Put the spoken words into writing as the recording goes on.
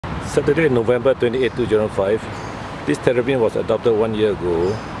Saturday, November 28, 2005. This terrapin was adopted 1 year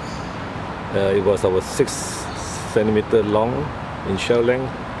ago. It was about 6 centimeter long in shell length,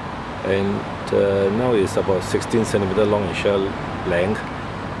 and now it's about 16 centimeter long in shell length.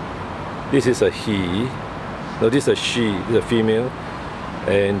 This is a he. No, this is a she. This is a female,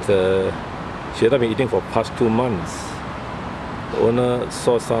 and she had not been eating for past 2 months. The owner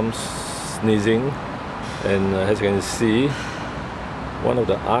saw some sneezing, and as you can see, one of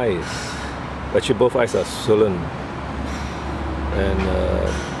the eyes, actually both eyes are swollen, and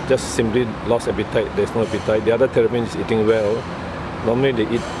just simply lost appetite. There's no appetite. The other terrapin is eating well. Normally they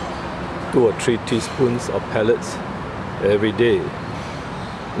eat 2 or 3 teaspoons of pellets every day.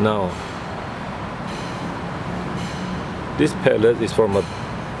 Now, this pellet is from a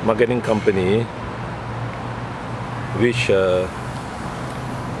marketing company which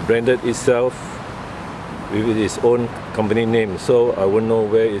branded itself with its own company name, so I won't know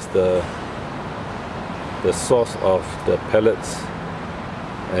where is the source of the pellets,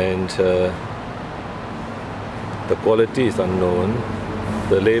 and the quality is unknown.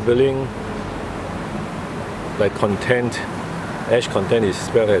 The labeling, like content, ash content is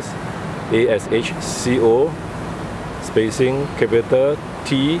spelled as ASHCO spacing capital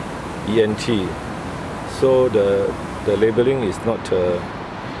TENT. So the labeling is not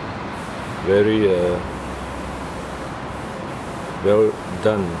very well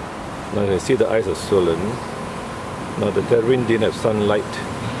done. Now you can see the eyes are swollen. Now the terrapin didn't have sunlight,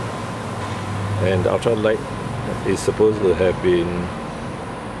 and the ultralight is supposed to have been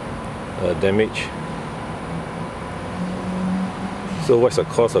damaged. So what's the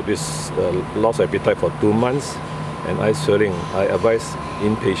cause of this lost appetite for 2 months and eye swelling? I advise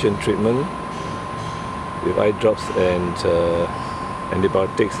inpatient treatment with eye drops and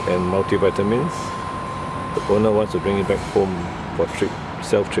antibiotics and multivitamins. The owner wants to bring it back home for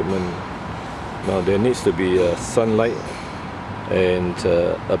self-treatment. Now there needs to be sunlight and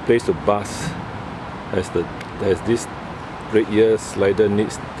a place to bath, as this red ear slider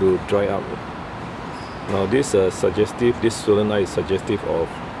needs to dry up. Now this swollen eye is suggestive of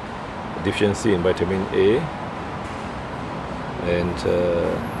deficiency in vitamin A, and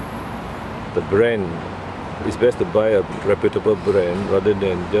the brand, it's best to buy a reputable brand rather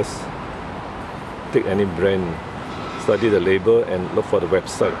than just take any brand. Study the label and look for the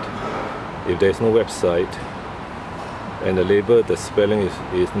website. If there is no website and the label, the spelling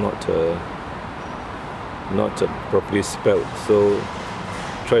is not properly spelled, so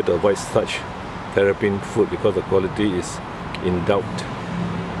try to avoid such terrapin food because the quality is in doubt.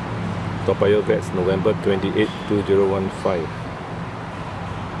 Toa Payoh Vets, November 28, 2015.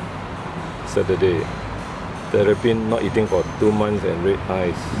 Saturday. Terrapin not eating for 2 months and red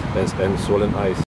eyes and swollen eyes.